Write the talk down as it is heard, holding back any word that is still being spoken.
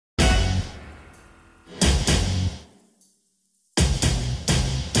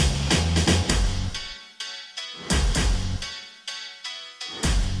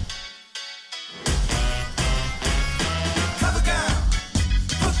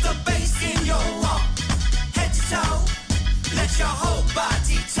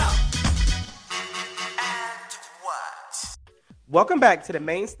Welcome back to the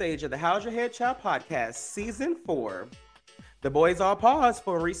main stage of the How's Your Head Child podcast, season 4. The boys all paused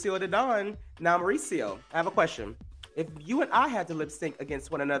for Mauricio the Don. Now, Mauricio, I have a question. If you and I had to lip sync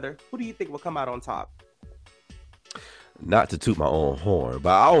against one another, who do you think will come out on top? Not to toot my own horn,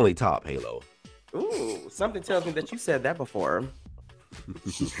 but I only top Halo. Ooh, something tells me that you said that before.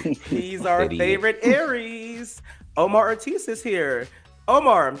 He's our favorite Aries. Omar Ortiz is here.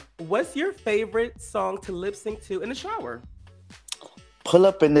 Omar, what's your favorite song to lip sync to in the shower? Pull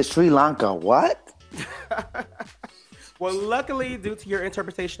up in the Sri Lanka. What? Well, luckily, due to your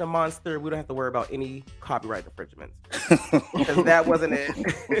interpretation of Monster, we don't have to worry about any copyright infringements. Because that wasn't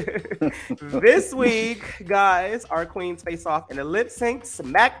it. This week, guys, our queens face off in a lip sync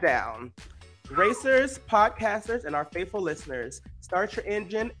smackdown. Racers, podcasters, and our faithful listeners, start your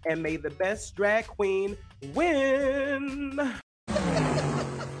engine and may the best drag queen win.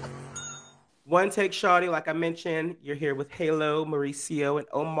 One take, shawty. Like I mentioned, you're here with Halo, Mauricio, and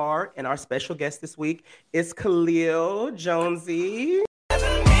Omar. And our special guest this week is Khalil Jonesy.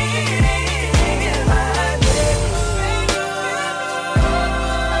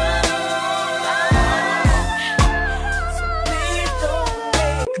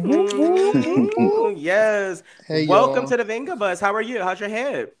 Yes. Hey, welcome y'all. to the Venga Bus. How are you? How's your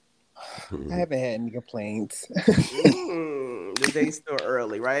head? I haven't had any complaints. The day's still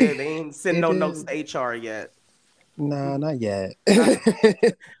early, right? They ain't sent no notes to HR yet. Nah, not yet.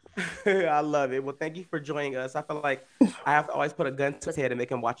 I love it. Well, thank you for joining us. I feel like I have to always put a gun to his head and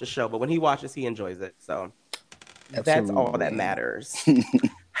make him watch a show, but when he watches, he enjoys it. So that's all that matters.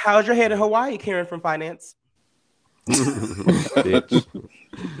 How's your head in Hawaii, Karen from Finance? Bitch.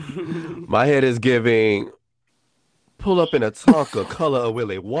 My head is giving pull up in a Tonka, color of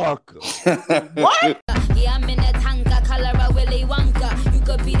Willy Wonka. What? Yeah, I'm in a Tonka, color of Willy Wonka. You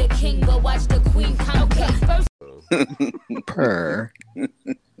could be the king, but watch the queen conquer. Purr.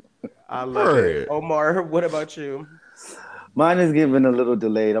 I love it. Omar, what about you? Mine is getting a little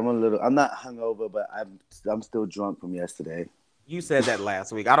delayed. I'm not hungover, but I'm still drunk from yesterday. You said that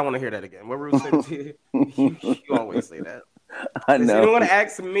last week. I don't want to hear that again. What Ruth said to you, you always say that. I Does know. anyone want to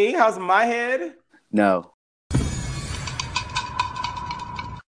ask me how's my head? No.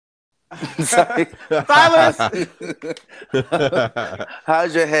 Sorry. Silence.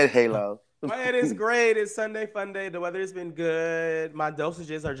 How's your head, Halo? My head is great. It's Sunday fun day. The weather has been good. My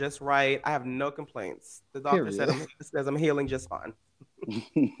dosages are just right. I have no complaints. The doctor says I'm healing just fine.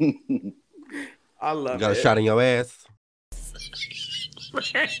 I love You got it. a shot in your ass?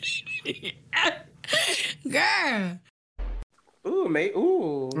 Girl. Ooh, mate.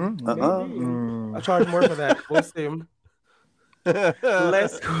 Ooh. Uh-uh. I'll charge more for that. We'll see.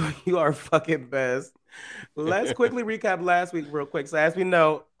 You are fucking best. Let's quickly recap last week real quick. So as we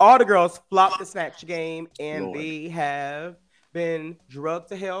know, all the girls flopped the Snatch game and they have been drugged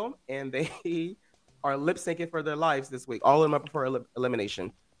to hell and they are lip syncing for their lives this week. All of them up for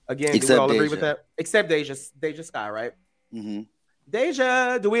elimination. Again, do we all agree with that? Except Deja Sky, right? Mm-hmm.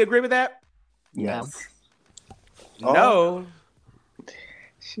 Deja, do we agree with that? Yes. No.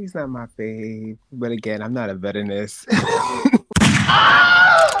 She's not my fave. But again, I'm not a vet in this.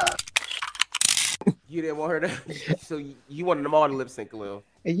 You didn't want her to, so you wanted them all to lip sync, Lil.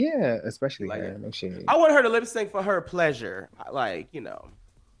 Yeah, especially Like her. it. No shade. I want her to lip sync for her pleasure. Like,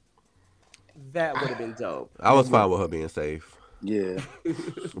 that would have been dope. I was fine with her being safe. Yeah.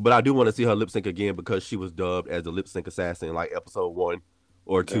 But I do want to see her lip sync again because she was dubbed as the lip sync assassin like episode 1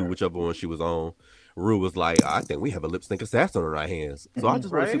 or 2, whichever one she was on. Rue was like, I think we have a lip sync assassin on our hands. So I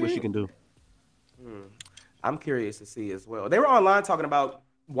just want to see what she can do. I'm curious to see as well. They were online talking about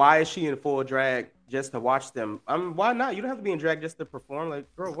why is she in full drag just to watch them. Why not? You don't have to be in drag just to perform.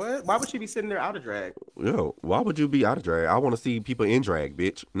 Like, girl, what? Why would she be sitting there out of drag? Yo, why would you be out of drag? I want to see people in drag,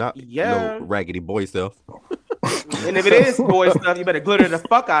 bitch. Not no raggedy boy stuff. And if it is boy stuff, you better glitter the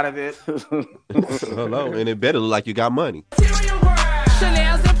fuck out of it. Hello, and it better look like you got money.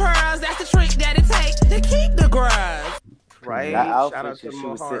 Chanel's and pearls, that's the trick that it takes to keep the grass. Right? That Shout out outfit, to she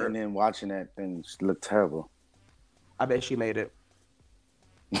was Mahar. sitting in watching that thing. She looked terrible. I bet she made it.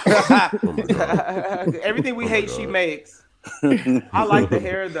 Oh my God. Everything we hate, she makes. I like the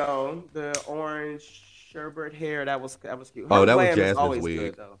hair though. The orange sherbet hair. That was cute. Oh, that was glam is Jasmine's always wig.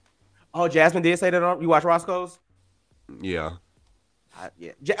 good, though. Oh, Jasmine did say that. You watch Roscoe's? Yeah.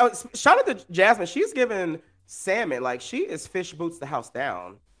 Yeah. Shout out to Jasmine. She's given Salmon like she is fish boots the house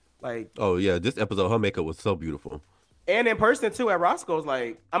down. Like, Oh yeah, this episode, her makeup was so beautiful. and in person too at Roscoe's.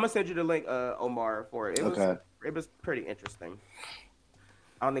 Like, I'm gonna send you the link, Omar, for it. It was pretty interesting.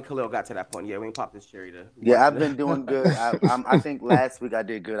 I don't think Khalil got to that point yet. We ain't popped this cherry to. Yeah, I've been doing good. I think last week I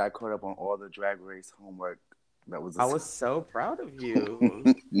did good. I caught up on all the Drag Race homework That was. I was so proud of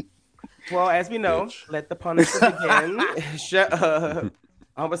you. Well, as we know, let the punishment begin. Shut up.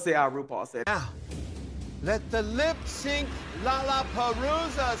 I'm gonna say how RuPaul said. Now, let the lip sync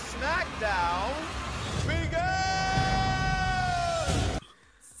Lollapalooza Smackdown begin!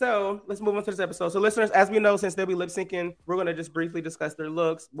 So let's move on to this episode. So listeners, as we know, since they'll be lip syncing, we're gonna just briefly discuss their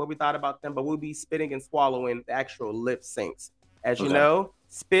looks, what we thought about them, but we'll be spitting and swallowing the actual lip syncs. As you know,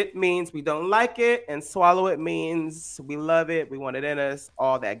 spit means we don't like it, and swallow it means we love it, we want it in us,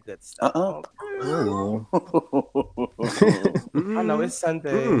 all that good stuff. Oh. I know it's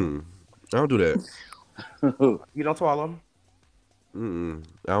Sunday. I don't do that. You don't swallow them?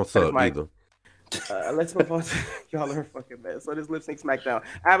 I don't suck Mike. either. Let's move on to y'all are a fucking mess. So this lip sync smackdown.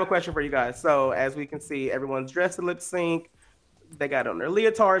 I have a question for you guys. So as we can see, everyone's dressed to lip sync. They got on their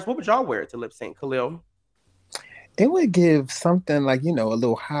leotards. What would y'all wear to lip sync, Khalil? It would give something like, a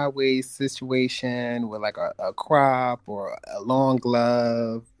little highway situation with like a crop or a long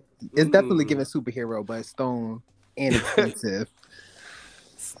glove. It's definitely giving superhero, but stone and expensive.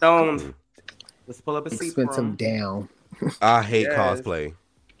 Stone. Let's pull up a seat. Expensive down. I hate cosplay.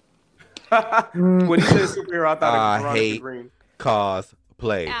 When you said superhero, I thought it was hate green.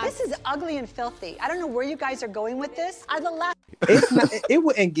 Cosplay. This is ugly and filthy. I don't know where you guys are going with this. I'm the last. It's not, it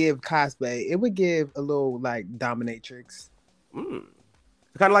wouldn't give cosplay. It would give a little like dominatrix. Kind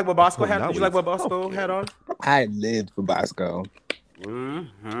of like what Bosco had. Did you like what Bosco had on? I lived for Bosco.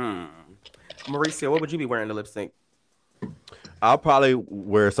 Mauricio, what would you be wearing to lip sync? I'll probably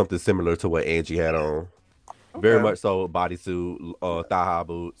wear something similar to what Angie had on. Very much so, bodysuit, thigh-high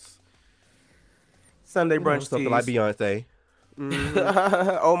boots. Sunday brunch something tees. like Beyonce.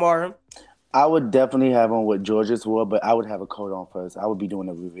 Omar. I would definitely have on what Georges wore, but I would have a coat on first. I would be doing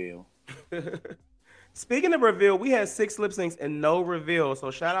a reveal. Speaking of reveal, we had 6 lip syncs and no reveal.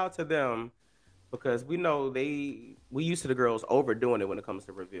 So shout out to them because we know we used to the girls overdoing it when it comes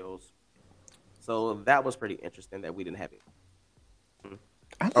to reveals. So that was pretty interesting that we didn't have it.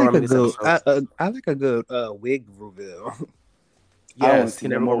 I like a good wig reveal. Yes, you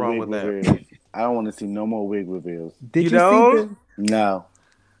never go wrong with that. I don't want to see no more wig reveals. Did you see No.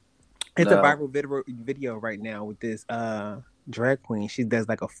 It's a viral video right now with this drag queen. She does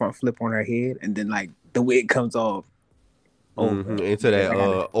like a front flip on her head, and then like the wig comes off. Into that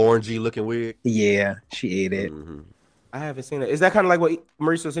orangey looking wig. Yeah, she ate it. I haven't seen it. Is that kind of like what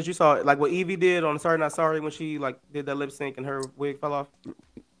Mauricio, since you saw it, like what Evie did on Sorry Not Sorry when she like did that lip sync and her wig fell off?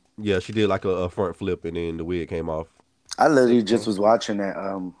 Yeah, she did like a front flip and then the wig came off. I literally just was watching that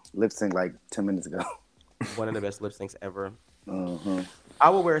lip sync like 10 minutes ago. One of the best lip syncs ever. I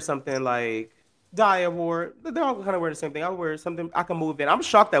would wear something like Daya wore. They all kind of wear the same thing. I would wear something I can move in. I'm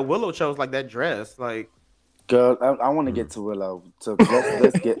shocked that Willow chose like that dress. Like, girl, I want to get to Willow. So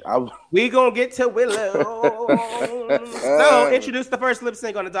let's get. We gonna get to Willow. So introduce the first lip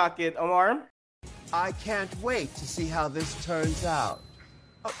sync on the docket, Omar. I can't wait to see how this turns out.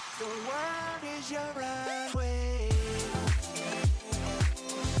 The world is your runway.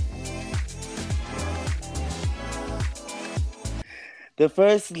 The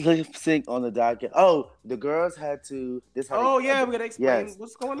first lip sync on the docket. Oh, the girls had to. We gotta explain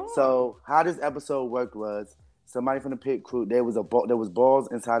what's going on. So how this episode worked was somebody from the pit crew. There was balls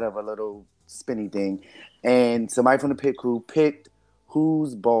inside of a little spinny thing, and somebody from the pit crew picked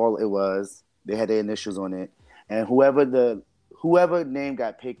whose ball it was. They had their initials on it, and whoever name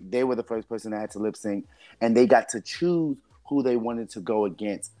got picked, they were the first person that had to lip sync, and they got to choose who they wanted to go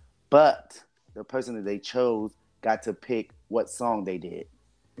against. But the person that they chose got to pick what song they did.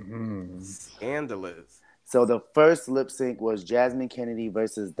 Scandalous. So the first lip sync was Jasmine Kennedy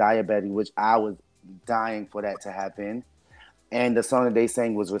versus Diabetes, which I was dying for that to happen. And the song that they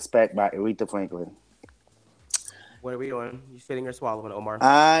sang was Respect by Aretha Franklin. What are we doing? You sitting or swallowing, Omar?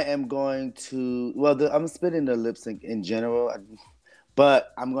 I am going to, I'm spitting the lip sync in general,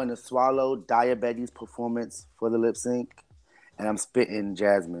 but I'm going to swallow Diabetes' performance for the lip sync. And I'm spitting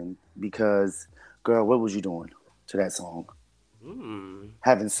Jasmine because, girl, what was you doing to that song?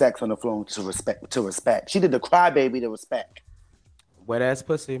 Having sex on the floor to respect. She did the crybaby to respect. Wet ass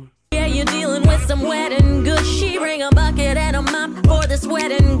pussy. Yeah, you're dealing with some wet and good. She bring a bucket and a mop for this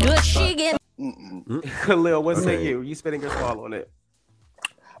wet and good. She get. Khalil, what say you? You spitting or swallowing it?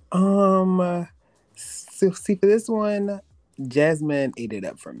 So see, for this one, Jasmine ate it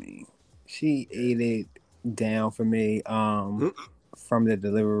up for me. She ate it down for me from the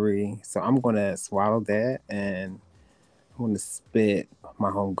delivery. So I'm gonna swallow that and I'm gonna spit my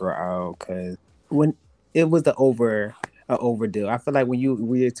homegirl out because when it was an overdo. I feel like when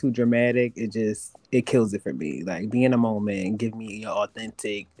you're too dramatic, it kills it for me. Like be in a moment and give me your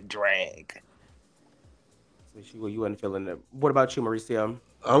authentic drag. You wasn't feeling it. What about you, Mauricio?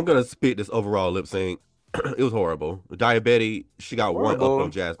 I'm gonna spit this overall lip sync. It was horrible. Diabetic, she got one up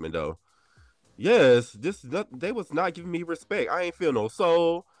on Jasmine though. Yes, they was not giving me respect. I ain't feel no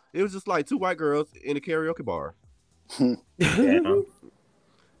soul. It was just like two white girls in a karaoke bar.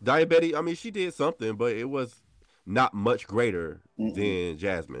 Diabetic, I mean, she did something, but it was not much greater than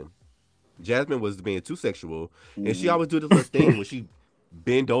Jasmine. Jasmine was being too sexual, and she always do this little thing when she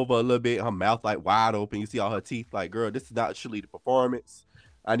bend over a little bit, her mouth like wide open. You see all her teeth. Like, girl, this is not cheerleader performance.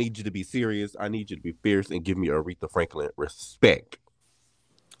 I need you to be serious. I need you to be fierce and give me Aretha Franklin respect.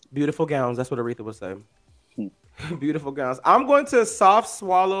 Beautiful gowns. That's what Aretha was saying. Beautiful gowns. I'm going to soft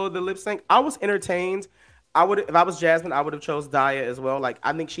swallow the lip sync. I was entertained. If I was Jasmine, I would have chose Daya as well. Like,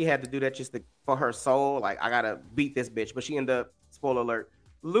 I think she had to do that just for her soul. Like, I gotta beat this bitch. But she ended up, spoiler alert,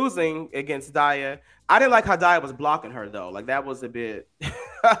 losing against Daya. I didn't like how Daya was blocking her though. Like, that was a bit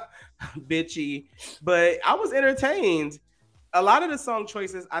bitchy. But I was entertained. A lot of the song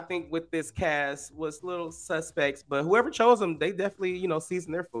choices, I think, with this cast was little suspects, but whoever chose them, they definitely,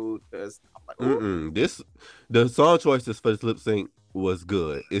 seasoned their food. Because the song choices for this lip sync was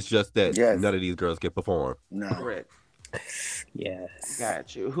good. It's just that none of these girls can perform. No. Correct. Yes.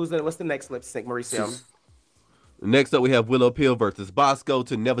 Got you. What's the next lip sync, Mauricio? Next up, we have Willow Pill versus Bosco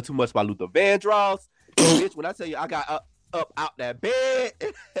to Never Too Much by Luther Vandross. Bitch, when I tell you I got up out that bed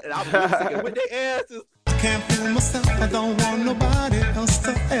and I was lip syncing with their asses. Can't fool myself, I don't want nobody else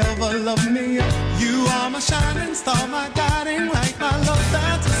to ever love me. You are my shining star, my guiding light, my love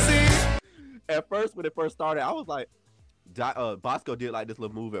fantasy. At first, when it first started, I was like, Bosco did like this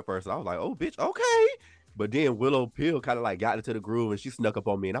little move at first. I was like, oh, bitch, okay. But then Willow Pill kind of like got into the groove and she snuck up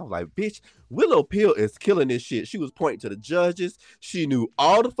on me. And I was like, bitch, Willow Pill is killing this shit. She was pointing to the judges. She knew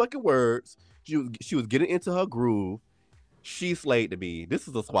all the fucking words. She was getting into her groove. She slayed to me. This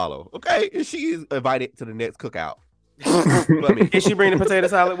is a swallow, okay? And she is invited to the next cookout. Is she bringing the potato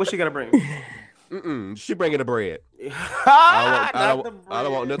salad? What's she gonna bring? She bringing the bread. I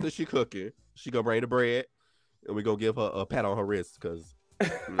don't want nothing she cooking. She gonna bring the bread, and we gonna give her a pat on her wrist because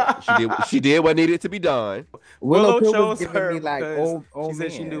she did what needed to be done. Willow chose her like old she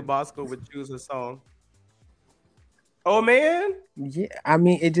said she knew Bosco would choose her song. Oh man, yeah. I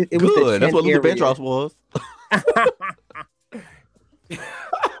mean, it was good. That's what Luther Vandross was.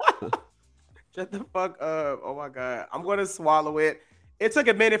 Shut the fuck up. Oh my god. I'm gonna swallow it. It took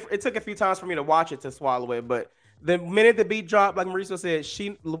a minute. It took a few times for me to watch it to swallow it, but the minute the beat dropped, like Mauricio said,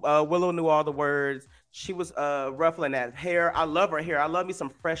 Willow knew all the words. She was ruffling that hair. I love her hair. I love me some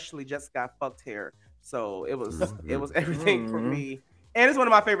freshly just got fucked hair. So it was everything for me. And it's one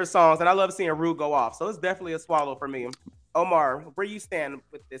of my favorite songs, and I love seeing Rue go off. So it's definitely a swallow for me. Omar, where you stand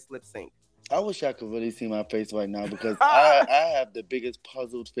with this lip sync? I wish I could really see my face right now because I have the biggest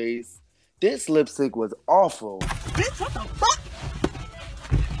puzzled face. This lip sync was awful. Bitch, what the fuck?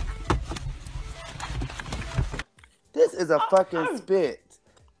 This is a fucking spit.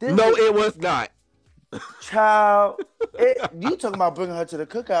 It was not. Child, you talking about bringing her to the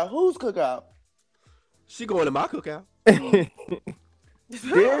cookout? Whose cookout? She going to my cookout.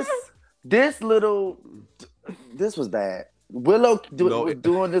 This was bad. Willow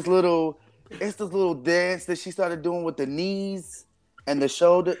doing this little dance that she started doing with the knees and the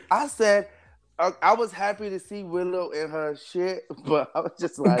shoulder. I said, I was happy to see Willow in her shit, but I was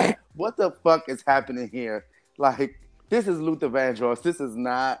just like, what the fuck is happening here? Like, this is Luther Vandross. This is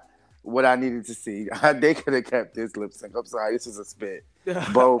not what I needed to see. They could have kept this lip sync. I'm sorry, this was a spit.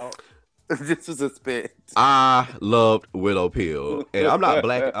 Both. This was a spit. I loved Willow Pill, and I'm not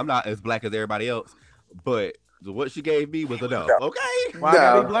black. I'm not as black as everybody else, but what she gave me was enough. Okay, why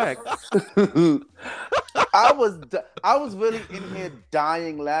gotta be black? I was really in here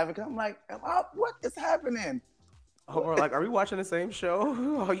dying laughing. I'm like, what is happening? Or like, are we watching the same show?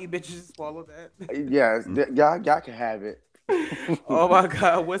 All you bitches swallow that? Yes, y'all can have it. Oh my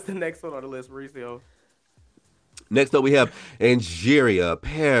god, what's the next one on the list, Mauricio? Next up, we have Angeria,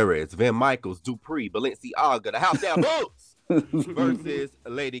 Paris, Van Michaels, Dupree, Balenciaga, the House Down Boots versus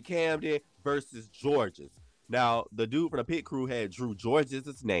Lady Camden versus Georges. Now, the dude from the pit crew had Drew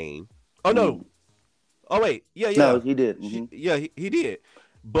Georges' name. Oh, no. Oh, wait. Yeah. No, he did. Mm-hmm. He did.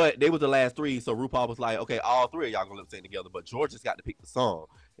 But they was the last three, so RuPaul was like, okay, all three of y'all gonna lip sync together, but Georges got to pick the song.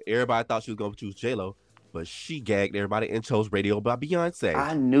 Everybody thought she was gonna choose J-Lo, but she gagged everybody and chose Radio by Beyonce.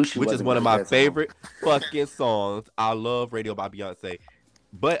 I knew she was. Which is one of my favorite fucking songs. I love Radio by Beyonce.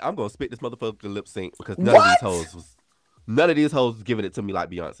 But I'm gonna spit this motherfucker lip sync because none of these hoes was giving it to me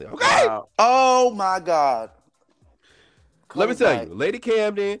like Beyonce. Okay? Wow. Oh my God. Let me tell you, Lady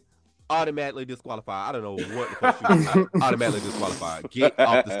Camden automatically disqualified. I don't know what the fuck she was automatically disqualified. Get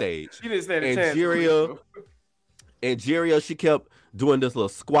off the stage. She didn't stand a chance. And Jiria, she kept doing this little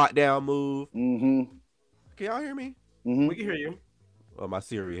squat down move. Mm-hmm. Can y'all hear me? Mm-hmm. We can hear you. My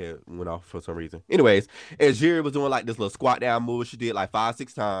Siri had went off for some reason. Anyways, and Jiria was doing like this little squat down move. She did like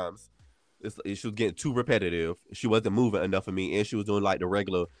 5-6 times. She was getting too repetitive. She wasn't moving enough for me, and she was doing like the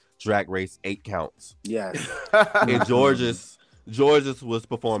regular Drag Race 8 counts. Yes. And Georges was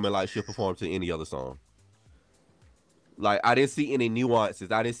performing like she'll perform to any other song. Like, I didn't see any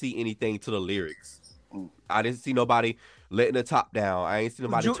nuances. I didn't see anything to the lyrics. I didn't see nobody letting the top down. I ain't see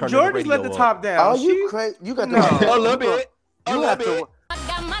nobody turning the radio Georges let the up. top down. Oh, you crazy? You got No. the A little bit. A You little have bit. to. I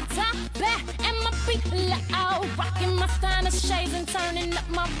got my top back and my feet loud, rocking my Steiner shades and turning up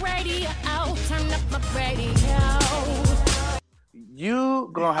my radio. Turn up my radio. You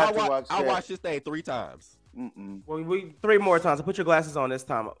gonna have to watch that. I watched this thing 3 times. Mm-mm. Well, we 3 more times. So put your glasses on this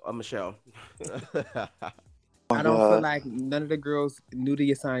time, Michelle. I don't feel like none of the girls knew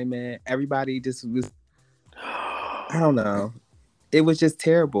the assignment. Everybody just was, I don't know. It was just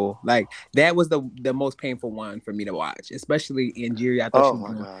terrible. Like, that was the most painful one for me to watch, especially Injiri. I thought she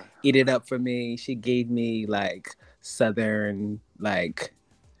was going to eat it up for me. She gave me like Southern, like,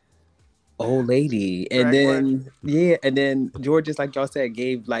 old lady. And then Georges, like y'all said,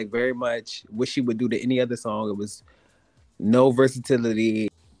 gave like very much what she would do to any other song. It was no versatility.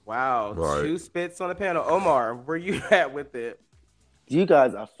 Wow, Right. 2 spits on the panel. Omar, where you at with it? You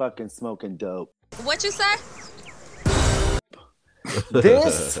guys are fucking smoking dope. What you say?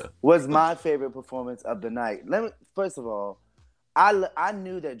 This was my favorite performance of the night. First of all, I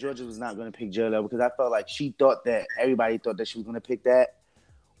knew that Georgia was not going to pick J-Lo because I felt like everybody thought that she was going to pick that.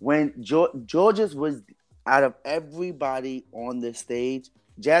 When Georges was, out of everybody on this stage,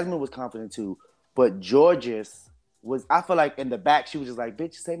 Jasmine was confident too, but Georges was, I feel like in the back, she was just like,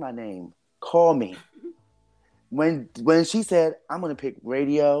 bitch, say my name. Call me. When she said, I'm going to pick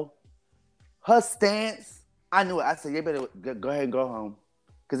radio, her stance, I knew it. I said, you better go ahead and go home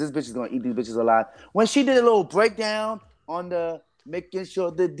because this bitch is going to eat these bitches alive. When she did a little breakdown on the making sure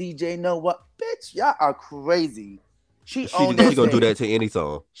the DJ know what, bitch, y'all are crazy. She owned that. She's going to do that to any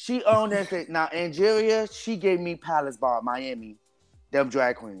song. She owned that thing. Now, Angeria, she gave me Palace Bar, Miami. Them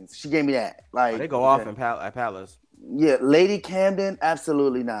drag queens. She gave me that. Like, They go off at Palace. Yeah, Lady Camden,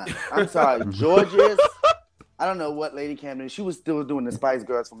 absolutely not. I'm sorry. Georges, I don't know what Lady Camden, she was still doing the Spice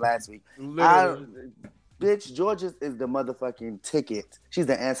Girls from last week. Bitch, Georges is the motherfucking ticket. She's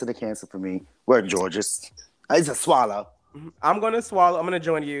the answer to cancer for me. Word, Georges. It's a swallow. I'm going to swallow. I'm going to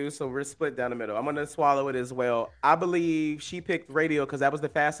join you. So we're split down the middle. I'm going to swallow it as well. I believe she picked radio because that was the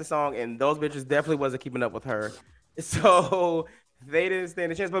fastest song, and those bitches definitely wasn't keeping up with her. So they didn't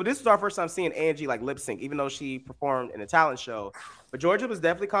stand a chance. But this was our first time seeing Angie like lip sync, even though she performed in a talent show. But Georgia was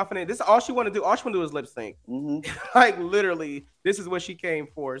definitely confident. This is all she wanted to do. All she wanted to do was lip sync. Mm-hmm. Like, literally, this is what she came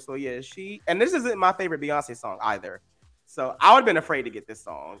for. So yeah, and this isn't my favorite Beyonce song either. So I would have been afraid to get this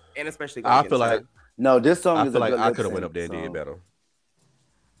song, and especially I feel like no, this song I is feel a like good I could have lip went up there and sync did better.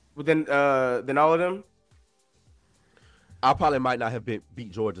 But then all of them. I probably might not have beat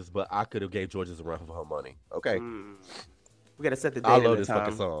Georges, but I could have gave Georges a run for her money. Okay. We gotta set the date. I love this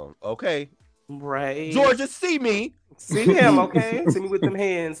fucking song. Okay. Right. Georges, see me. See him, okay? See me with them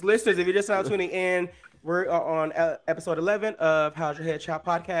hands. Listeners, if you're just now tuning in, we're on episode 11 of How's Your Head Shop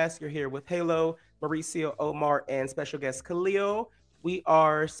podcast. You're here with Halo, Mauricio, Omar, and special guest Khalil. We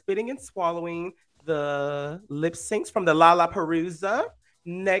are spitting and swallowing the lip syncs from the Lollapalooza.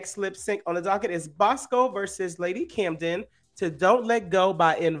 Next lip sync on the docket is Bosco versus Lady Camden to Don't Let Go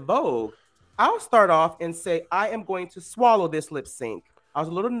by En Vogue. I'll start off and say I am going to swallow this lip sync. I was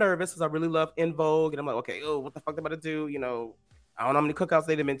a little nervous because I really love En Vogue, and I'm like, okay, what the fuck they about to do? You know, I don't know how many cookouts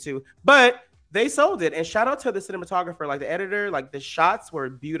they'd have been to, but they sold it. And shout out to the cinematographer, like the editor, like the shots were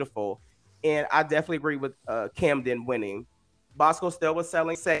beautiful, and I definitely agree with Camden winning. Bosco still was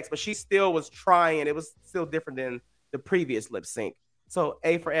selling sex, but she still was trying. It was still different than the previous lip sync. So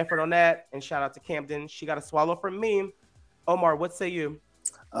A for effort on that, and shout out to Camden. She got a swallow from me. Omar, what say you?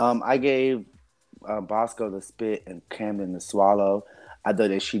 I gave Bosco the spit and Camden the swallow. I thought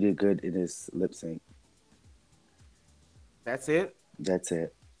that she did good in this lip sync. That's it? That's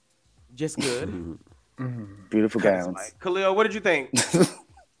it. Just good. Beautiful gowns. Khalil, what did you think?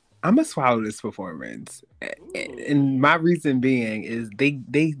 I'm gonna swallow this performance, and my reason being is they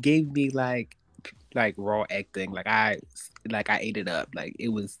gave me like raw acting. Like I ate it up. Like it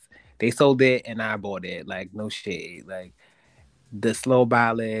was, they sold it and I bought it. Like no shade. Like the slow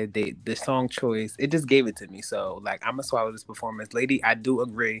ballad, the song choice, it just gave it to me. So like I'm gonna swallow this performance. Lady, I do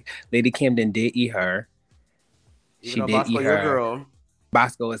agree. Lady Camden did eat her. She did Bosco, eat your her. girl.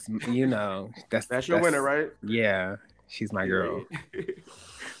 Bosco is, that's your winner, right? Yeah, she's my girl.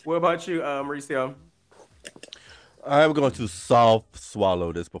 What about you, Mauricio? I'm going to soft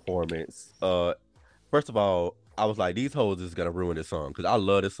swallow this performance. First of all, I was like, these hoes is gonna ruin this song because I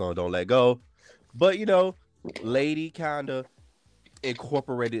love this song. Don't Let Go, but Lady kind of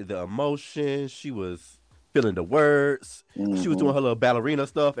incorporated the emotion. She was feeling the words. She was doing her little ballerina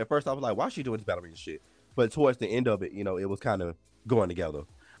stuff. At first, I was like, why is she doing this ballerina shit? But towards the end of it, it was kind of going together.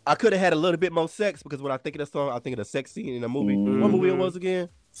 I could have had a little bit more sex because when I think of the song, I think of the sex scene in the movie. What movie it was again?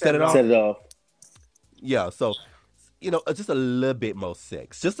 Set It Off. Set It Off. Yeah, so just a little bit more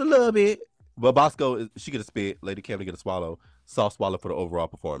sex, just a little bit. But Bosco, she get a spit. Lady Camden get a swallow. Soft swallow for the overall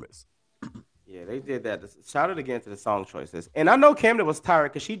performance. Yeah, they did that. Shout out again to the song choices. And I know Camden was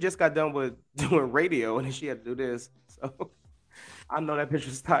tired because she just got done with doing radio and then she had to do this. So I know that bitch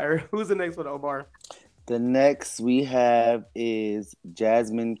was tired. Who's the next one, Omar? The next we have is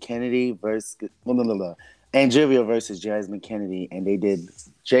Jasmine Kennedy versus Angeria versus Jasmine Kennedy, and they did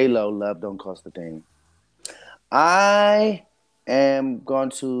J-Lo, Love Don't Cost a Thing. I am going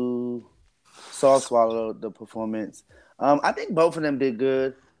to soft swallow the performance. I think both of them did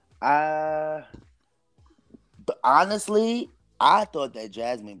good. But honestly, I thought that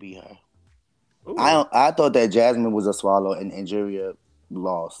Jasmine beat her. I thought that Jasmine was a swallow and Angeria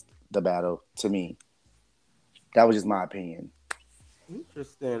lost the battle to me. That was just my opinion.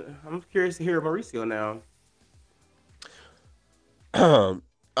 Interesting. I'm curious to hear Mauricio now.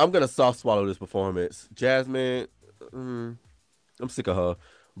 I'm gonna soft swallow this performance. Jasmine, I'm sick of her.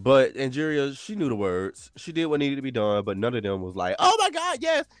 But Angeria, she knew the words. She did what needed to be done, but none of them was like, "Oh my God,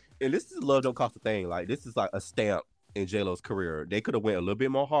 yes!" And this is Love Don't Cost a Thing. Like, this is like a stamp in J-Lo's career. They could have went a little bit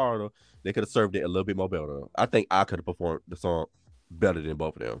more harder. They could have served it a little bit more better. I think I could have performed the song better than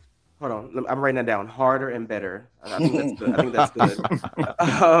both of them. Hold on, I'm writing that down. Harder and better. I think that's good.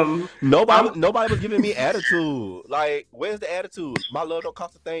 Nobody was giving me attitude. Like, where's the attitude? My love don't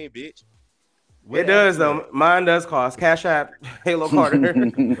cost a thing, bitch. It does though. Mine does cost. Cash App, Halo Carter.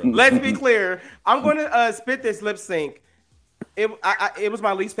 Let's be clear. I'm going to spit this lip sync. It was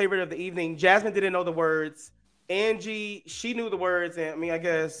my least favorite of the evening. Jasmine didn't know the words. Angie, she knew the words, and I mean, I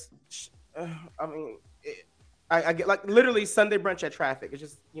guess, I get like literally Sunday brunch at traffic. It's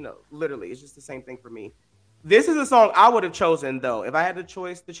just literally, it's just the same thing for me. This is a song I would have chosen though if I had the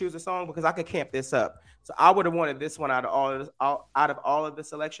choice to choose a song because I could camp this up. So I would have wanted this one out of all of the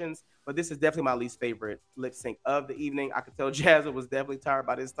selections. But this is definitely my least favorite lip sync of the evening. I could tell Jasmine was definitely tired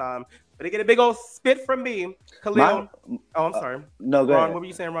by this time. But they get a big old spit from me. Khalil. I'm sorry. No, go Ron, ahead. what were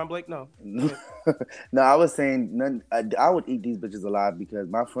you saying, Ron Blake? No. No, I was saying I would eat these bitches alive because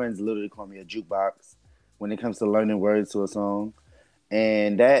my friends literally call me a jukebox when it comes to learning words to a song.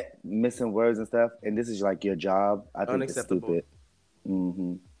 And that missing words and stuff, and this is like your job, I think it's stupid.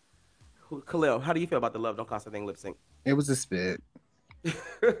 Khalil, how do you feel about the Love Don't Cost a Thing lip sync? It was a spit.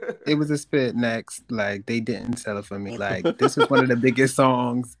 It was a spit next. Like, they didn't sell it for me. Like, this is one of the biggest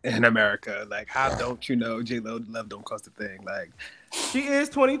songs in America. Like, how don't you know J-Lo, Love Don't Cost a Thing? Like, she is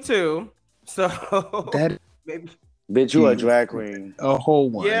 22, so that maybe. Bitch, you a drag queen. A whole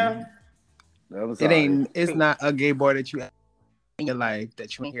one. Yeah. It's not a gay boy that you in your life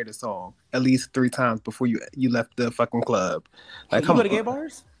that you hear the song at least 3 times before you left the fucking club. Like, you go to gay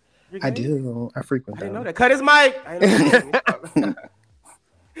bars? I do. I frequent them. I didn't know that. Cut his mic.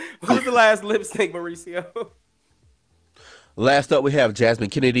 Who's the last lip sync, Mauricio? Last up, we have Jasmine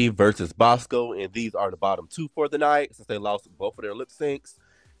Kennedy versus Bosco, and these are the bottom 2 for the night since they lost both of their lip syncs.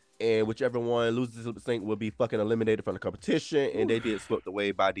 And whichever one loses this lip sync will be fucking eliminated from the competition. And they did swept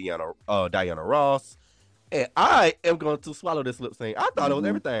away by Diana Ross. And I am going to swallow this lip sync. I thought it was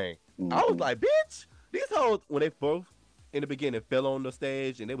everything. I was like, bitch, these hoes, when they both in the beginning fell on the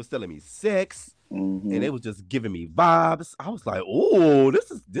stage and they was telling me sex and they was just giving me vibes. I was like, oh,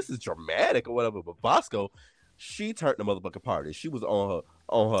 this is dramatic or whatever. But Bosco, she turned the motherfucking party. She was on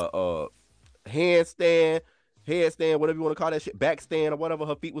her handstand, whatever you want to call that shit, backstand or whatever.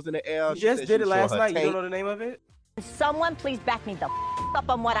 Her feet was in the air. She just did it last night. You don't know the name of it? Someone please back me the up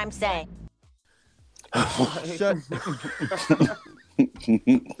on what I'm saying. Shut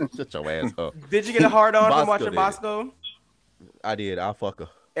your ass up. Did you get a hard on from watching Bosco? I did. I'll fuck her.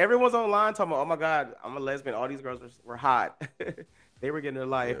 Everyone's online talking about, oh my God, I'm a lesbian. All these girls were hot. They were getting their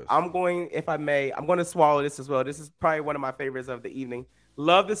life. Yes. I'm going to swallow this as well. This is probably one of my favorites of the evening.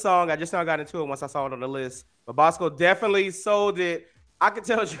 Love the song. I just now got into it once I saw it on the list. But Bosco definitely sold it. I could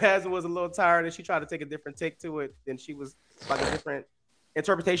tell Jasmine was a little tired and she tried to take a different take to it. Then she was like a different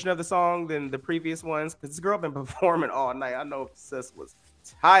interpretation of the song than the previous ones. Because this girl been performing all night. I know sis was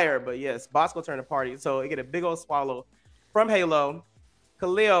tired, but yes, Bosco turned the party. So it get a big old swallow from Halo.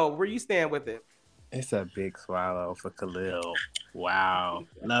 Khalil, where you stand with it? It's a big swallow for Khalil. Wow.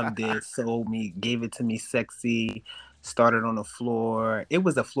 Loved it. Sold me. Gave it to me sexy. Started on the floor. It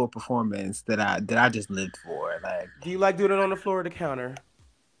was a floor performance that I just lived for. Like, Do you like doing it on the floor or the counter?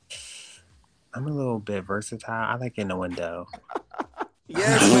 I'm a little bit versatile. I like in the window.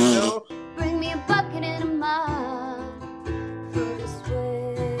 Yes, window. Bring me a bucket and a mug for this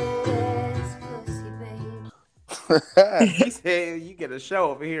wet pussy, babe. He said you get a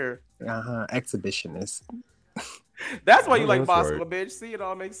show over here. Exhibitionist. That's why you like That's Bosco, right. bitch. See, it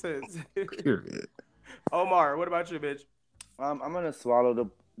all makes sense. Period. Omar, what about you, bitch? I'm gonna swallow the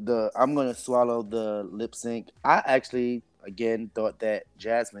lip sync. I actually again thought that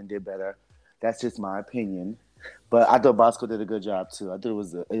Jasmine did better. That's just my opinion, but I thought Bosco did a good job too. I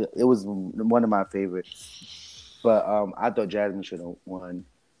thought it was one of my favorites. But I thought Jasmine should have won,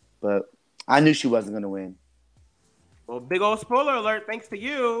 but I knew she wasn't gonna win. Well, big old spoiler alert, thanks to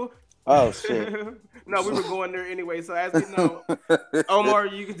you. Oh shit! No, we were going there anyway. So as you know, Omar,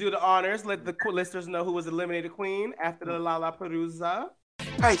 you can do the honors. Let the listeners know who was eliminated queen after the Lollapalooza.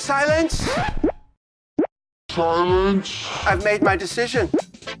 Hey, silence! Silence! I've made my decision.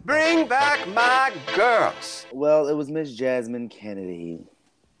 Bring back my girls. Well, it was Miss Jasmine Kennedy.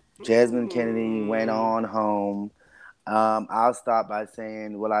 Jasmine Kennedy went on home. I'll start by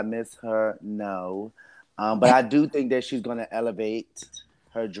saying, will I miss her? No. But I do think that she's going to elevate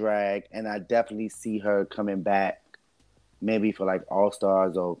her drag, and I definitely see her coming back, maybe for like All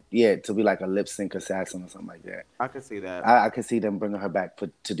Stars or, to be like a lip sync assassin or something like that. I can see that. I can see them bringing her back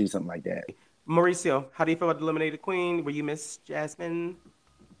to do something like that. Mauricio, how do you feel about the eliminated queen? Were you Miss Jasmine?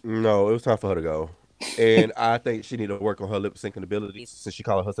 No, it was time for her to go. And I think she need to work on her lip syncing abilities since she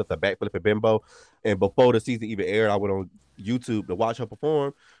called herself the backflip and bimbo. And before the season even aired, I went on YouTube to watch her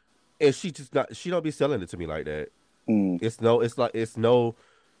perform. And she don't be selling it to me like that. It's no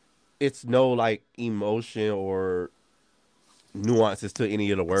like emotion or nuances to any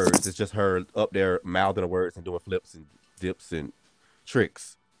of the words. It's just her up there mouthing the words and doing flips and dips and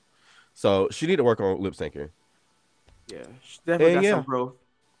tricks. So she need to work on lip syncing. Yeah, she definitely got some growth.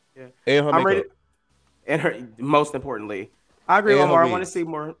 Yeah, and her I'm makeup. ready. And her, most importantly, I agree, And Omar. her I want to beads. see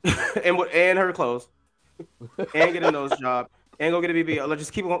more, and her clothes, and get a nose job, and go get a BB. Let's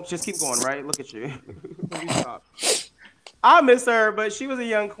just keep going. Right? Look at you. Stop. I miss her, but she was a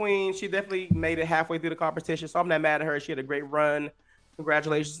young queen. She definitely made it halfway through the competition, so I'm not mad at her. She had a great run.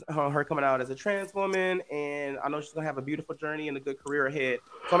 Congratulations on her coming out as a trans woman, and I know she's gonna have a beautiful journey and a good career ahead.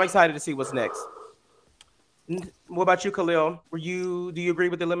 So I'm excited to see what's next. What about you, Khalil? Do you agree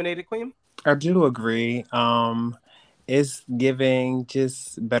with the eliminated queen? I do agree. It's giving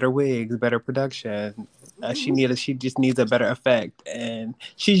just better wigs, better production. She just needs a better effect, and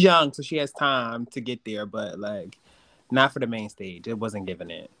she's young, so she has time to get there. But like, not for the main stage. It wasn't giving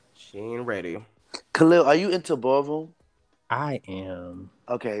it. She ain't ready. Khalil, are you into ballroom? I am.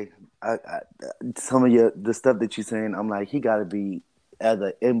 Okay, some of the stuff that you're saying, I'm like, he got to be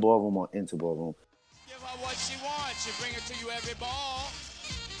either in ballroom or into ballroom. Give her what she wants. She bring it to you every ball.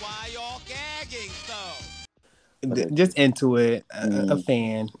 Why y'all gagging though? Okay. Just into it. A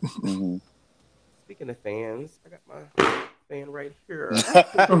fan. Mm-hmm. Speaking of fans, I got my fan right here.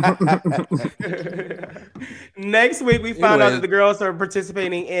 Next week, we found out that the girls are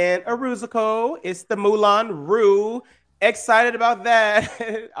participating in a Rusical. It's the Moulin Rouge. Excited about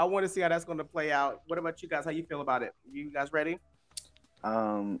that. I want to see how that's going to play out. What about you guys? How you feel about it? You guys ready?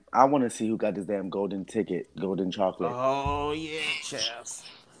 I want to see who got this damn golden ticket, golden chocolate. Oh, yeah, Chess.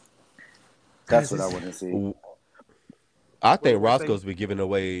 That's what I want to see. I think Roscoe's been giving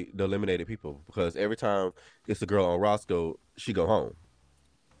away the eliminated people because every time it's a girl on Roscoe, she go home.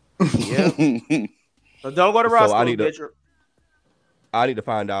 Yeah. So don't go to Roscoe, I need to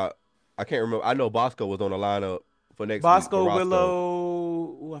find out. I can't remember. I know Bosco was on the lineup for next Bosco, week.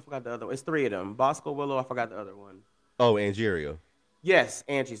 Willow. Ooh, I forgot the other one. It's three of them. Bosco, Willow. I forgot the other one. Oh, Angeria. Yes,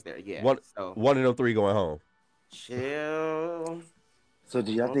 Angie's there. Yeah. One of them three going home. Chill. So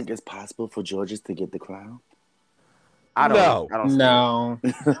do y'all think it's possible for Georges to get the crown? I don't know.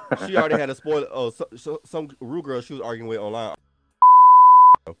 She already had a spoiler. Oh, some Rue girl she was arguing with online.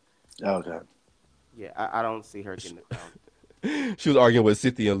 Okay. Yeah, I don't see her getting the crown. She was arguing with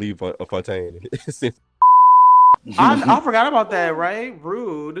Cynthia Lee Fontaine. I forgot about that, right?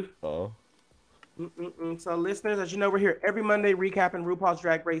 Rude. Oh. So, listeners, as you know, we're here every Monday recapping RuPaul's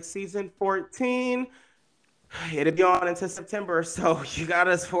Drag Race Season 14. It'll be on until September, so you got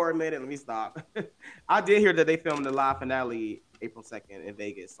us for a minute. Let me stop. I did hear that they filmed the live finale April 2nd in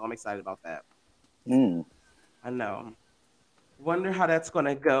Vegas, so I'm excited about that. I know. Wonder how that's going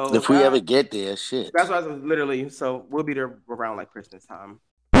to go. If we ever get there, shit. That's what I was literally, so we'll be there around like Christmas time.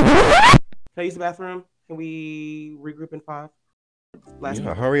 I use the bathroom? Can we regroup in 5?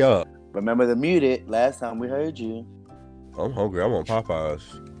 Yeah, hurry up. Remember to mute it. Last time we heard you. I'm hungry. I'm on Popeyes.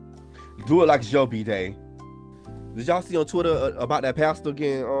 Do it like it's your B-Day. Did y'all see on Twitter about that pastor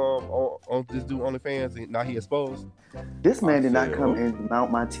getting on this dude OnlyFans and now he exposed? This man did not come and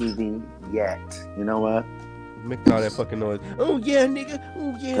mount my TV yet. You know what? Making all that fucking noise. Oh yeah, nigga.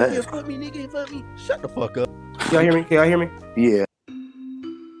 Oh yeah, fuck me, nigga. Fuck me. Shut the fuck up. Y'all hear me? Can y'all hear me? Yeah.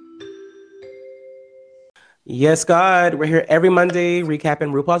 Yes, God. We're here every Monday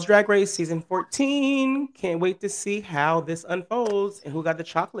recapping RuPaul's Drag Race season 14. Can't wait to see how this unfolds and who got the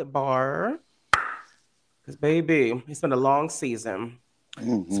chocolate bar. Because, baby, it's been a long season.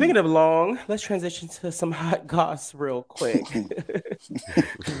 Mm-hmm. Speaking of long, let's transition to some hot goss real quick.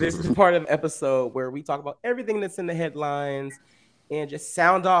 This is part of the episode where we talk about everything that's in the headlines and just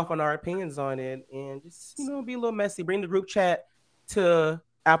sound off on our opinions on it and just, be a little messy. Bring the group chat to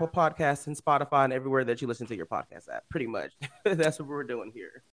Apple Podcasts and Spotify and everywhere that you listen to your podcast at. Pretty much. That's what we're doing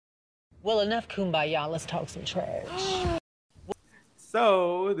here. Well, enough kumbaya. Let's talk some trash.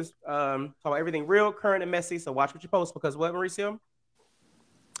 So, this talk about everything real, current, and messy. So watch what you post because what, Mauricio?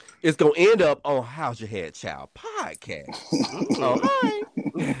 It's gonna end up on How's Your Head Child podcast. All right.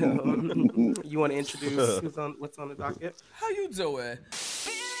 You want to introduce what's on the docket? How you doing?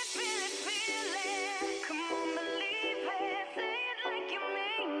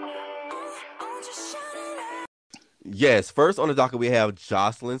 Yes, first on the docket we have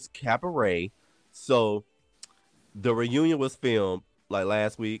Jocelyn's Cabaret. So the reunion was filmed like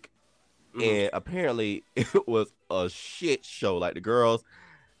last week, and apparently it was a shit show. Like the girls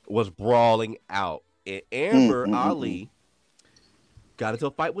was brawling out, and Amber Ali got into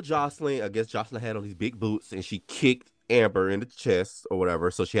a fight with Jocelyn. I guess Jocelyn had on these big boots, and she kicked Amber in the chest or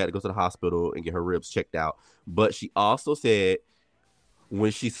whatever. So she had to go to the hospital and get her ribs checked out. But she also said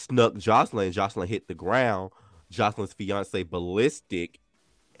when she snuck Jocelyn hit the ground. Jocelyn's fiance Ballistic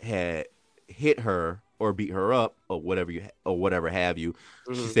had hit her or beat her up or whatever have you.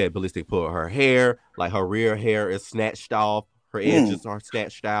 She said Ballistic pulled her hair, like her rear hair is snatched off, her edges are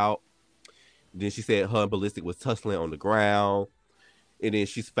snatched out. Then she said her and Ballistic was tussling on the ground, and then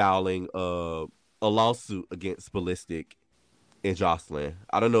she's filing a lawsuit against Ballistic and Jocelyn.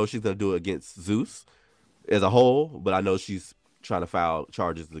 I don't know if she's gonna do it against Zeus as a whole, but I know she's trying to file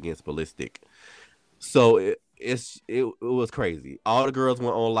charges against Ballistic. So it was crazy. All the girls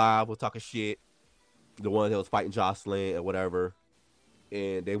went on live, was talking shit. The one that was fighting Jocelyn and whatever,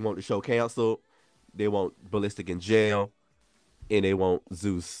 and they want the show canceled. They want Ballistic in jail, and they want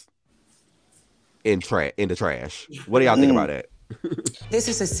Zeus in the trash. What do y'all think about that? This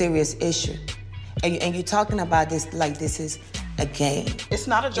is a serious issue, and you're talking about this like this is a game. It's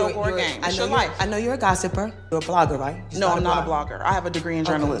not a joke or a game. It's your life. I know you're a gossiper. You're a blogger, right? No, I'm not a blogger. I have a degree in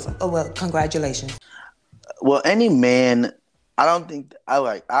journalism. Oh well, congratulations. Well, any man, I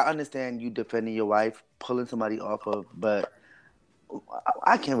understand you defending your wife, pulling somebody off of, but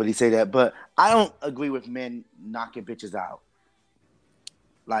I can't really say that, but I don't agree with men knocking bitches out.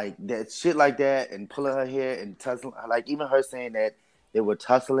 Like that shit like that and pulling her hair and tussling, like even her saying that they were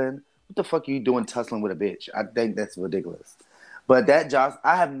tussling. What the fuck are you doing tussling with a bitch? I think that's ridiculous. But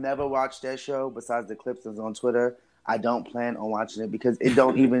I have never watched that show besides the clips that's on Twitter. I don't plan on watching it because it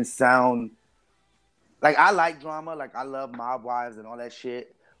don't even sound... Like, I like drama. Like, I love Mob Wives and all that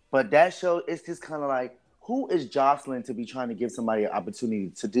shit. But that show, it's just kind of like, who is Jocelyn to be trying to give somebody an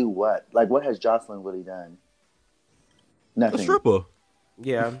opportunity to do what? Like, what has Jocelyn really done? Nothing. A stripper.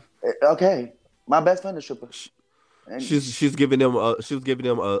 Yeah. Okay. My best friend is a stripper. And she's giving them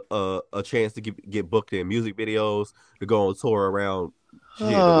a chance to get booked in music videos, to go on tour around the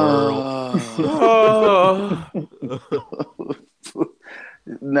world.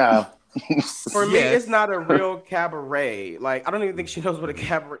 No. For me, it's not a real cabaret. Like, I don't even think she knows what a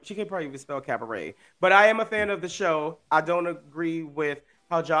cabaret. She can probably even spell cabaret. But I am a fan of the show. I don't agree with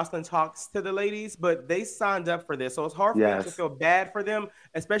how Jocelyn talks to the ladies, but they signed up for this, so it's hard for me to feel bad for them,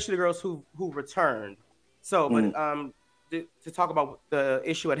 especially the girls who returned. So, but to talk about the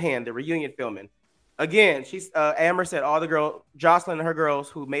issue at hand, the reunion filming. Again, Amber said Jocelyn and her girls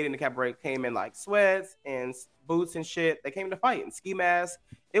who made it in the cabaret came in like sweats and boots and shit. They came to fight in ski masks.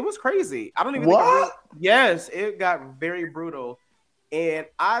 It was crazy. I don't even think yes, it got very brutal. And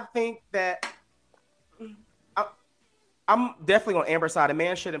I think that I'm definitely on Amber's side. A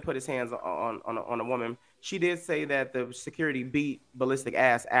man shouldn't put his hands on a woman. She did say that the security beat Ballistic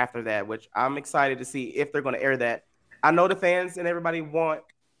ass after that, which I'm excited to see if they're going to air that. I know the fans and everybody want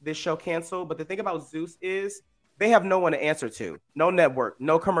this show canceled, but the thing about Zeus is they have no one to answer to. No network,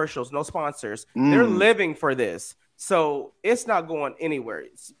 no commercials, no sponsors. They're living for this. So it's not going anywhere.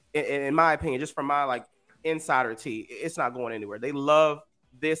 In my opinion, just from my like insider tea, it's not going anywhere. They love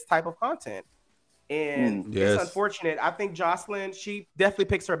this type of content. And it's unfortunate. I think Jocelyn, she definitely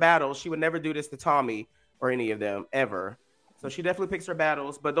picks her battles. She would never do this to Tommy or any of them ever. So she definitely picks her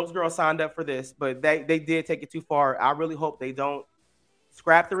battles. But those girls signed up for this. But they did take it too far. I really hope they don't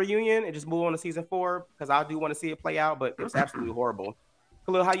scrap the reunion and just move on to season 4 because I do want to see it play out. But it was absolutely horrible.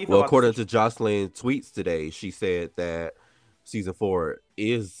 Khalil, how you feel? Well, according to Jocelyn's tweets today, she said that season 4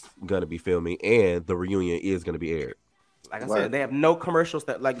 is going to be filming and the reunion is going to be aired. Like I said, they have no commercials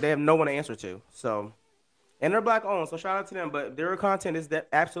they have no one to answer to. So, and they're Black owned, so shout out to them. But their content is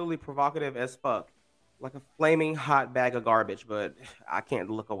absolutely provocative as fuck, like a flaming hot bag of garbage. But I can't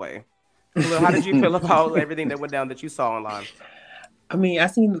look away. How did you feel about everything that went down that you saw online? I mean, I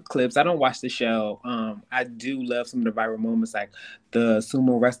seen the clips. I don't watch the show. I do love some of the viral moments, like the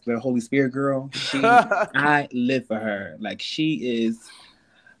sumo wrestler Holy Spirit girl. I live for her. Like she is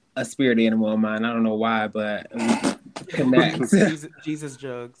a spirit animal of mine. I don't know why, but connects. Jesus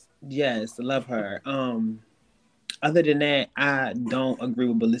jugs. Yes, love her. Other than that, I don't agree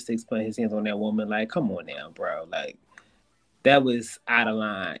with Ballistics putting his hands on that woman. Like, come on now, bro. Like, that was out of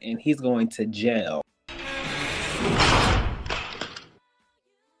line, and he's going to jail.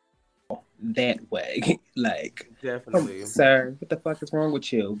 That way, like, definitely, sir. What the fuck is wrong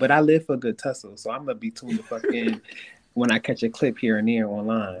with you? But I live for a good tussle, so I'm gonna be tuned the fuck in when I catch a clip here and there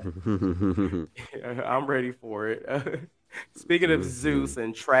online. I'm ready for it. Speaking of Zeus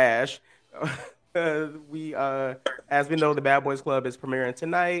and trash, as we know, the Bad Boys Club is premiering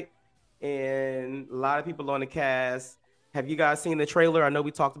tonight, and a lot of people on the cast. Have you guys seen the trailer? I know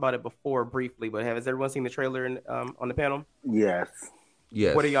we talked about it before briefly, but has everyone seen the trailer on the panel? Yes.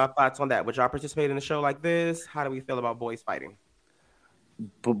 Yes. What are y'all thoughts on that? Would y'all participate in a show like this? How do we feel about boys fighting?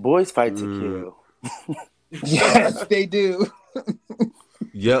 But boys fight to kill. Yes, they do.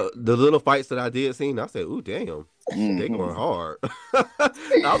 Yeah, the little fights that I did see, I said, "Ooh, damn, they going hard."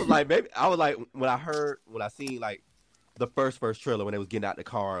 I was like, when I seen like the first trailer when they was getting out the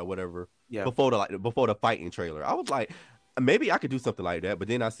car or whatever, before the fighting trailer, I was like, maybe I could do something like that. But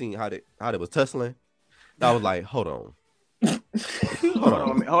then I seen how they was tussling. I was like, hold on.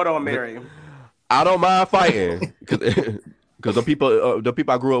 Hold on, Mary. I don't mind fighting because the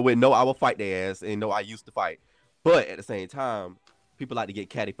people I grew up with know I will fight their ass and know I used to fight. But at the same time, people like to get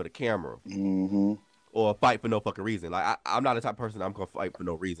catty for the camera or fight for no fucking reason. Like I'm not the type of person I'm gonna fight for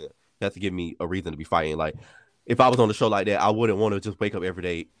no reason. That's to give me a reason to be fighting. Like if I was on a show like that, I wouldn't want to just wake up every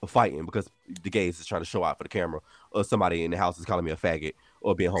day fighting because the gays is trying to show out for the camera or somebody in the house is calling me a faggot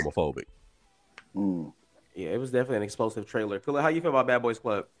or being homophobic. Yeah, it was definitely an explosive trailer. How you feel about Bad Boys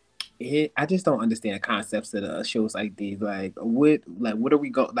Club? I just don't understand concepts of shows like these. Like, what are we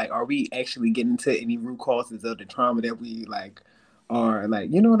going? Like, are we actually getting into any root causes of the trauma that we like, are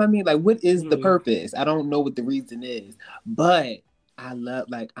like, you know what I mean? Like, what is the purpose? I don't know what the reason is, but I love,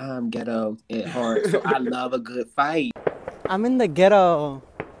 like, I'm ghetto at heart, so I love a good fight. I'm in the ghetto.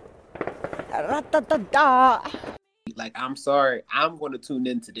 Like, I'm sorry, I'm going to tune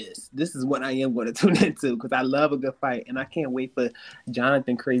into this. This is what I am going to tune into because I love a good fight, and I can't wait for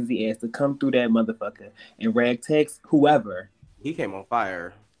Jonathan crazy ass to come through that motherfucker and rag text whoever. He came on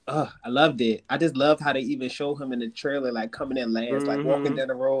fire. I loved it. I just loved how they even show him in the trailer, like coming in last, like walking down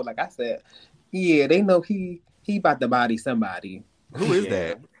the road. Like I said, yeah, they know he about to body somebody. Who is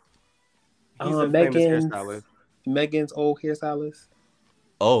that? He's a famous hairstylist. Megan's old hairstylist.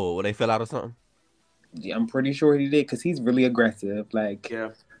 Oh, they fell out or something? Yeah, I'm pretty sure he did because he's really aggressive. Like,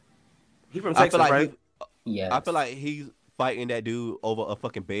 yeah, he from Texas, right? Yeah, I feel like he's fighting that dude over a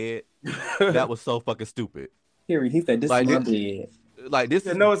fucking bed. That was so fucking stupid. He said, "This is my bed." Like this?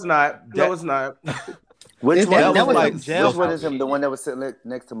 No, it's not. No, it's not. Which one? That was like like jail. Which one is him? The one that was sitting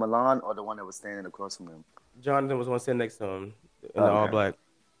next to Milan, or the one that was standing across from him? Jonathan was one sitting next to him in all black.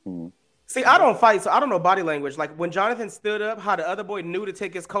 See, I don't fight, so I don't know body language. Like when Jonathan stood up, how the other boy knew to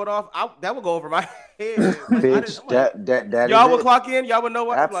take his coat off, that would go over my head. Bitch, that y'all would clock in. Y'all would know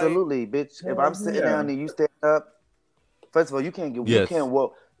what. Absolutely, bitch. If I'm sitting down and you stand up, first of all, you can't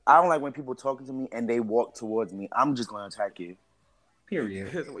walk. I don't like when people talking to me and they walk towards me. I'm just gonna attack you.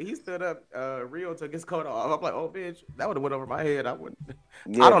 Period. When he stood up, Rio took his coat off. I'm like, oh bitch, that would have went over my head. I wouldn't.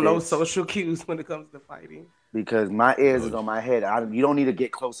 Yeah, I don't know social cues when it comes to fighting. Because my ears is on my head. You don't need to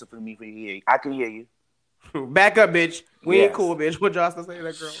get closer for me for you to hear you. I can hear you. Back up, bitch. We ain't cool, bitch. What Jocelyn say to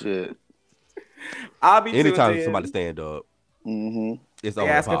that girl? Shit. I'll be anytime somebody stand up. It's they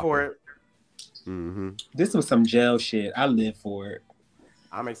asking for it. This was some jail shit. I live for it.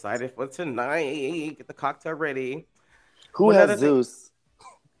 I'm excited for tonight. Get the cocktail ready. Who has Zeus?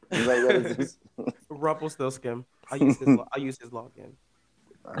 Zeus? Rumpelstiltskin. I use his login.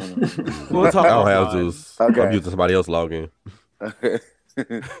 We'll talk. I don't have Zeus. Okay. I'm using somebody else's login.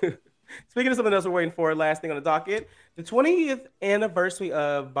 Speaking of something else we're waiting for, last thing on the docket, the 20th anniversary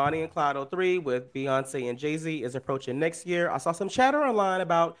of Bonnie and Clyde 03 with Beyonce and Jay-Z is approaching next year. I saw some chatter online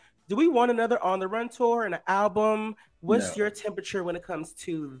about, do we want another On the Run tour and an album? What's your temperature when it comes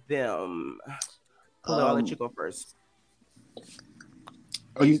to them? I'll let you go first.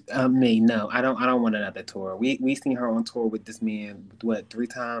 Oh, me? No, I don't want another tour. We seen her on tour with this man. What, 3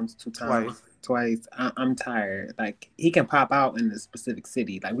 times, 2 times, twice? I'm tired. Like, he can pop out in a specific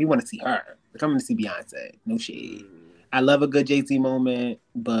city. Like, we want to see her. We're coming to see Beyonce. No shade. I love a good Jay-Z moment,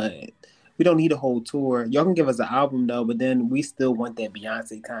 but we don't need a whole tour. Y'all can give us an album though, but then we still want that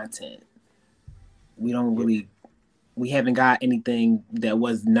Beyonce content. We don't really. We haven't got anything that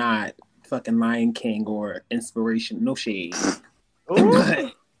was not fucking Lion King or Inspiration. No shade.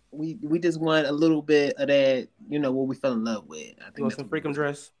 But we just want a little bit of that, what we fell in love with. I think you want some Freakum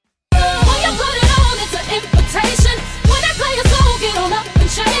Dress? When you put it on, it's an invitation. When they play a song, get on up and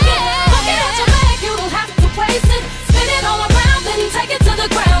shake it. Look it at your leg, you don't have to waste it. Spin it all around, then take it to the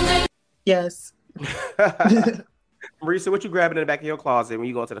ground. And... Yes. Marisa, what you grabbing in the back of your closet when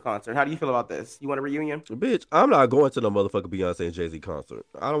you go to the concert? How do you feel about this? You want a reunion? Bitch, I'm not going to the motherfucking Beyonce and Jay-Z concert.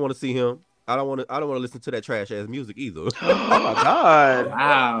 I don't want to see him. I don't want to listen to that trash ass music either. Oh my god!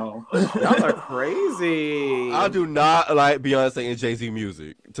 Wow, y'all are crazy. I do not like Beyonce and Jay-Z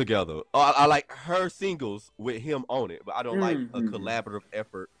music together. I like her singles with him on it, but I don't like a collaborative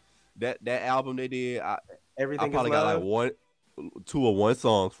effort. That album they did, I probably got like 1, 2 or 1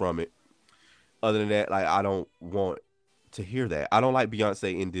 songs from it. Other than that, like I don't want to hear that. I don't like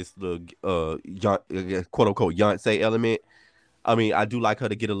Beyonce in this little quote unquote Beyonce element. I mean, I do like her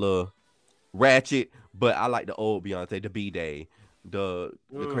to get a little ratchet, but I like the old Beyonce, the B-Day, the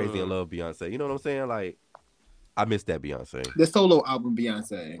Crazy in Love Beyonce. You know what I'm saying? Like, I miss that Beyonce. The solo album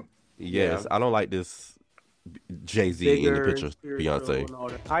Beyonce. Yes, I don't like this Jay-Z in the picture Beyonce. All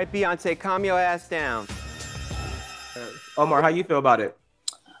right, Beyonce, calm your ass down. Omar, how you feel about it?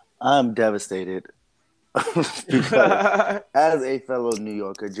 I'm devastated. Because as a fellow New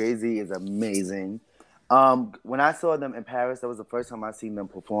Yorker, Jay-Z is amazing. When I saw them in Paris, that was the first time I seen them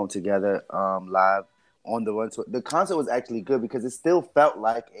perform together live on the Run tour. The concert was actually good because it still felt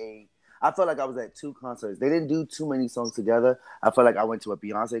like I felt like I was at 2 concerts. They didn't do too many songs together. I felt like I went to a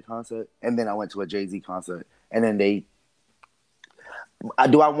Beyonce concert and then I went to a Jay-Z concert. And then do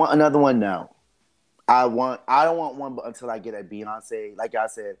I want another one? No. I don't want one until I get a Beyonce, like I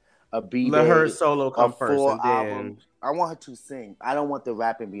said, a B-Day. Let her solo come first and album. I want her to sing. I don't want the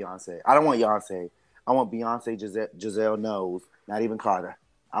rapping Beyonce. I don't want Beyonce. I want Beyonce, Giselle Knowles, not even Carter.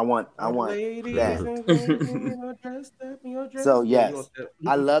 I want that. So yes,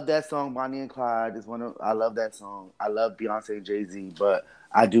 I love that song. Bonnie and Clyde is I love that song. I love Beyonce and Jay-Z, but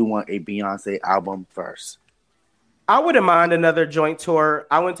I do want a Beyonce album first. I wouldn't mind another joint tour.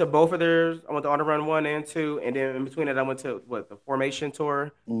 I went to both of theirs. I went to On the Run 1 and 2, and then in between it, I went to the Formation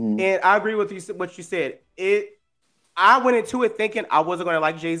tour. Mm-hmm. And I agree with you what you said. I went into it thinking I wasn't going to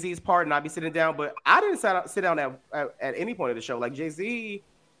like Jay-Z's part and I'd be sitting down, but I didn't sit down at any point of the show. Like Jay-Z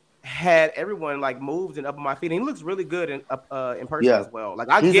had everyone like moved and up on my feet, and he looks really good in person as well. Like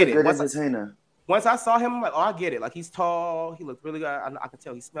he's get a good entertainer. Once I saw him, I'm like, oh, I get it. Like he's tall, he looked really good. I can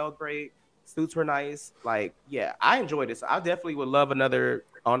tell he smelled great. Suits were nice. Like, yeah, I enjoyed this. I definitely would love another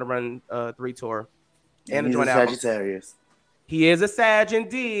On the Run 3 tour and a joint album. Sagittarius. He is a Sag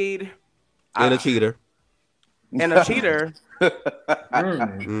indeed, and a cheater. And a cheater.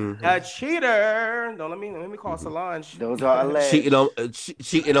 A cheater. Don't let me call Solange. Those are alleged.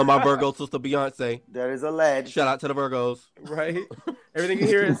 Cheating on my Virgo sister Beyonce. That is alleged. Shout out to the Virgos. Right. Everything you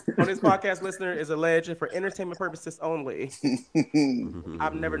hear on this podcast, listener, is alleged for entertainment purposes only.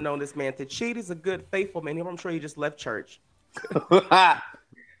 I've never known this man to cheat. He's a good, faithful man. I'm sure he just left church.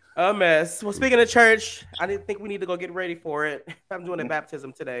 A mess. Well, speaking of church, I didn't think we need to go get ready for it. I'm doing a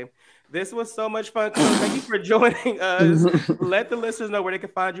baptism today. This was so much fun. Thank you for joining us. Let the listeners know where they can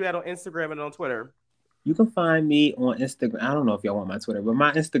find you on Instagram and on Twitter. You can find me on Instagram. I don't know if y'all want my Twitter, but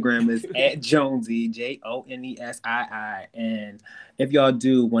my Instagram is @Jonesy, JONESII. And if y'all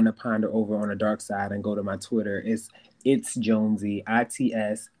do want to ponder over on the dark side and go to my Twitter, it's Jonesy,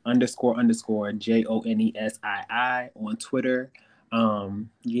 ITS__JONESII on Twitter.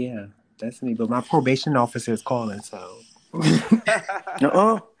 Yeah, that's me. But my probation officer is calling, so.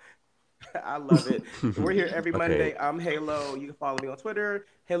 I love it. We're here every Monday. I'm Halo. You can follow me on Twitter.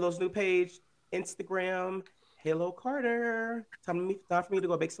 Halo's new page, Instagram, Halo Carter. Time for me to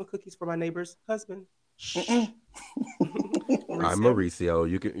go bake some cookies for my neighbor's husband. I'm Mauricio.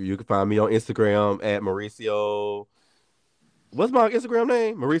 You can find me on Instagram at Mauricio. What's my Instagram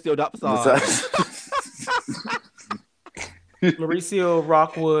name? Mauricio.Facade. Mauricio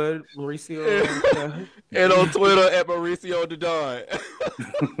Rockwood. Mauricio. And on Twitter at Mauricio the Don.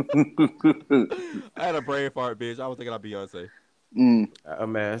 I had a brain fart, bitch. I was thinking I'd Beyonce. A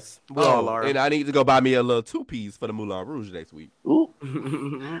mess. We all are. And I need to go buy me a little 2-piece for the Moulin Rouge next week. Ooh.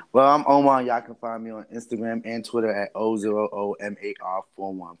 Well, I'm Omar. Y'all can find me on Instagram and Twitter at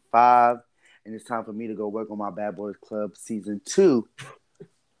O0OMAR415. And it's time for me to go work on my Bad Boys Club Season 2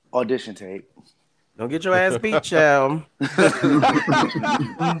 audition tape. Don't get your ass beat, child.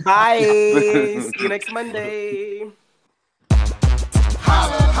 Bye. See you next Monday.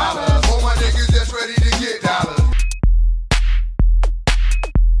 Holla, holla, all my niggas